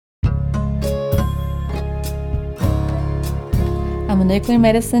I'm a nuclear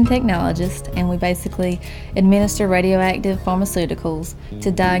medicine technologist, and we basically administer radioactive pharmaceuticals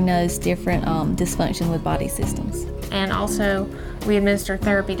to diagnose different dysfunction with body systems. And also, we administer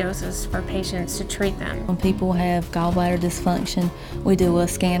therapy doses for patients to treat them. When people have gallbladder dysfunction, we do a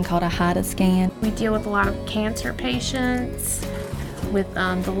scan called a HIDA scan. We deal with a lot of cancer patients. With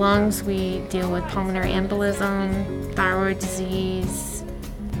the lungs, we deal with pulmonary embolism, thyroid disease,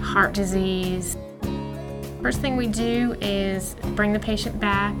 heart disease. First thing we do is bring the patient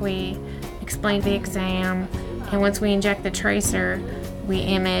back, we explain the exam, and once we inject the tracer, we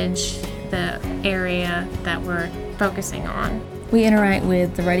image the area that we're focusing on. We interact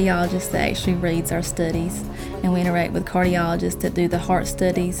with the radiologist that actually reads our studies, and we interact with cardiologists that do the heart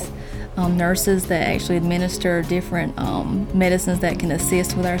studies, nurses that actually administer different medicines that can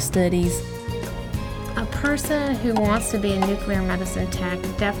assist with our studies. A person who wants to be a nuclear medicine tech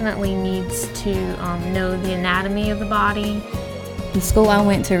definitely needs to know the anatomy of the body. The school I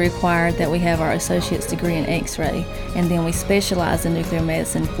went to required that we have our associate's degree in X-ray, and then we specialize in nuclear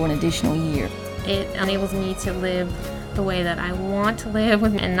medicine for an additional year. It enables me to live the way that I want to live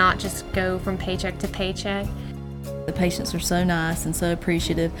and not just go from paycheck to paycheck. The patients are so nice and so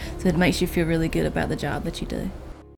appreciative, so it makes you feel really good about the job that you do.